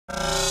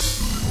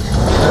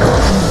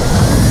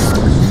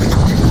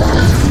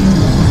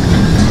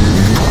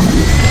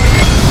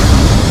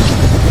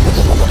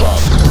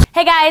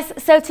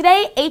So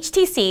today,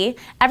 HTC,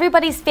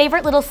 everybody's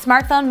favorite little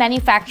smartphone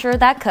manufacturer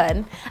that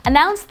could,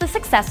 announced the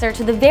successor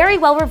to the very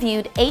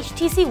well-reviewed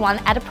HTC One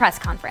at a press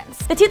conference.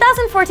 The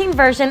 2014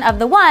 version of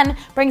the One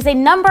brings a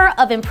number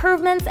of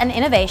improvements and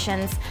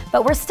innovations,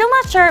 but we're still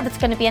not sure if it's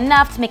going to be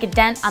enough to make a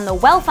dent on the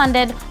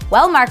well-funded,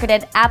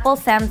 well-marketed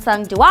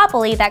Apple-Samsung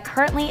duopoly that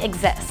currently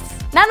exists.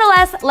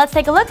 Nonetheless, let's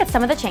take a look at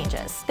some of the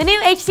changes. The new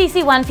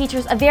HTC One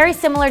features a very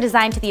similar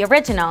design to the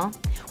original,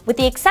 with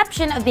the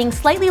exception of being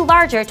slightly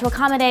larger to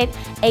accommodate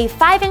a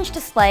 5-inch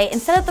display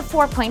instead of the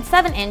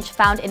 4.7-inch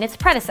found in its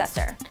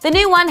predecessor. The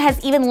new one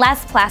has even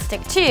less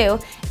plastic too.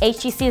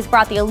 HTC has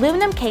brought the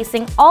aluminum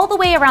casing all the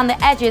way around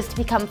the edges to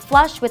become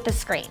flush with the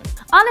screen.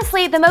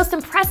 Honestly, the most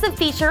impressive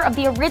feature of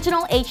the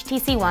original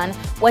HTC One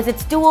was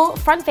its dual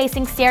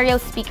front-facing stereo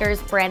speakers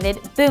branded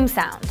Boom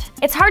Sound.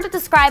 It's hard to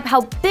describe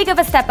how big of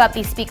a step up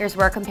these speakers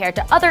were compared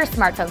to other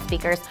smartphone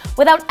speakers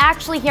without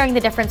actually hearing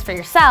the difference for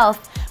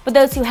yourself, but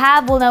those who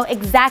have will know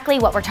exactly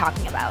what we're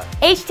talking about.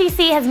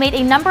 HTC has made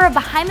a number of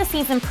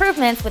behind-the-scenes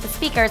improvements with the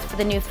speakers for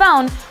the new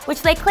phone,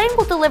 which they claim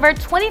will deliver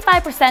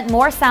 25%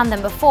 more sound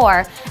than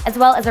before, as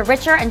well as a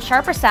richer and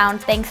sharper sound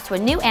thanks to a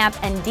new amp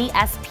and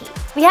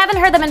DSP. We haven't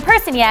heard them in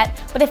person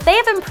yet, but if they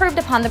have improved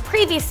upon the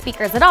previous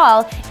speakers at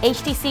all,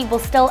 HTC will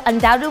still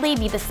undoubtedly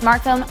be the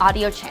smartphone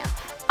audio champ.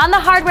 On the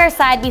hardware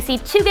side, we see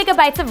 2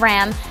 GB of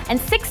RAM and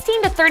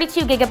 16 to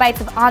 32 GB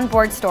of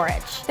onboard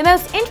storage. The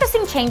most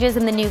interesting changes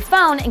in the new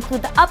phone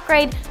include the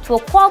upgrade to a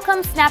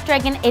Qualcomm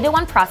Snapdragon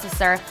 801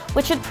 processor,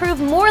 which should prove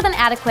more than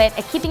adequate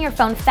at keeping your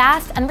phone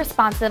fast and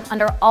responsive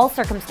under all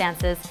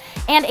circumstances,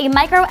 and a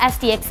micro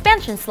SD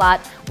expansion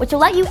slot, which will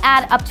let you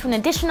add up to an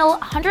additional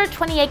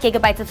 128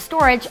 GB of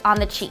storage on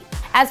the cheap.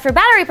 As for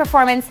battery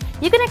performance,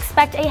 you can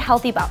expect a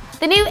healthy bump.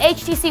 The new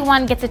HTC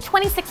One gets a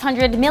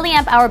 2600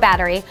 mAh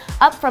battery,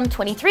 up from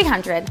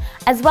 2300,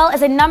 as well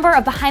as a number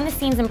of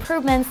behind-the-scenes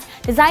improvements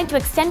designed to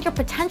extend your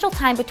potential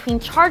time between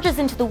charges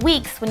into the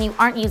weeks when you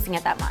aren't using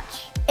it that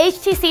much.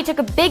 HTC took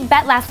a big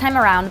bet last time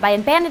around by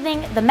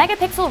abandoning the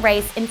megapixel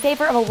race in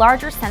favor of a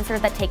larger sensor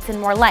that takes in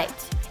more light.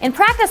 In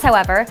practice,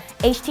 however,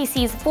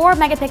 HTC's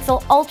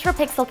 4-megapixel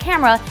ultra-pixel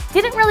camera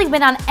didn't really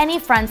win on any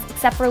fronts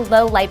except for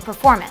low light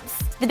performance.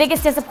 The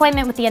biggest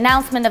disappointment with the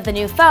announcement of the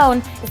new phone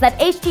is that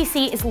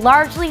HTC is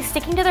largely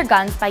sticking to their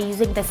guns by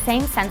using the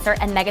same sensor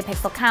and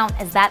megapixel count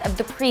as that of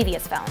the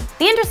previous phone.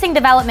 The interesting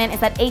development is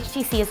that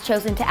HTC has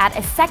chosen to add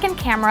a second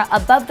camera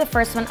above the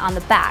first one on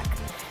the back.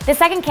 The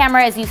second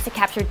camera is used to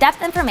capture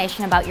depth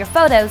information about your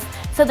photos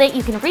so that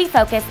you can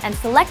refocus and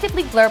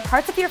selectively blur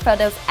parts of your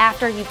photos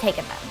after you've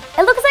taken them.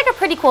 It looks like a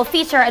pretty cool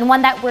feature and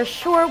one that we're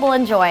sure we'll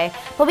enjoy,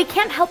 but we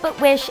can't help but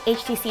wish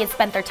HTC had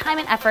spent their time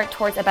and effort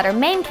towards a better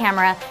main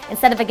camera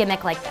instead of a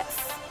gimmick like this.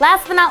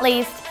 Last but not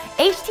least,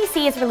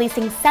 HTC is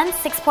releasing Sense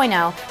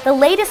 6.0, the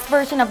latest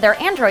version of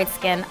their Android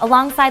skin,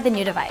 alongside the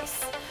new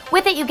device.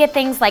 With it, you get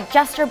things like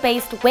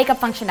gesture-based wake-up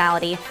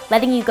functionality,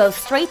 letting you go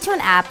straight to an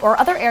app or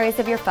other areas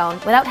of your phone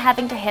without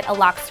having to hit a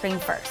lock screen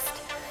first.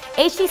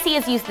 HTC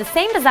has used the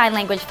same design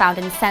language found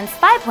in Sense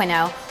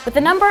 5.0 with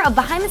a number of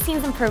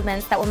behind-the-scenes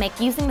improvements that will make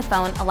using the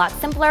phone a lot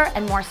simpler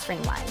and more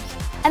streamlined.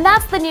 And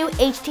that's the new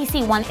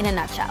HTC One in a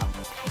nutshell.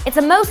 It's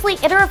a mostly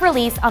iterative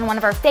release on one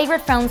of our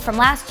favorite phones from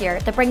last year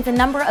that brings a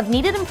number of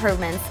needed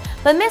improvements,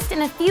 but missed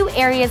in a few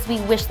areas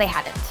we wish they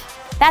hadn't.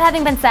 That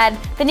having been said,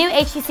 the new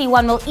HTC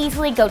One will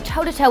easily go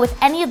toe-to-toe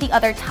with any of the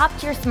other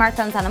top-tier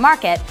smartphones on the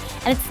market,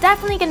 and it's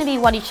definitely going to be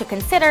one you should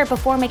consider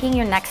before making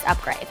your next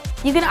upgrade.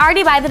 You can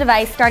already buy the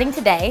device starting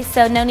today,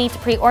 so no need to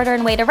pre-order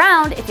and wait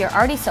around if you're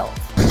already sold.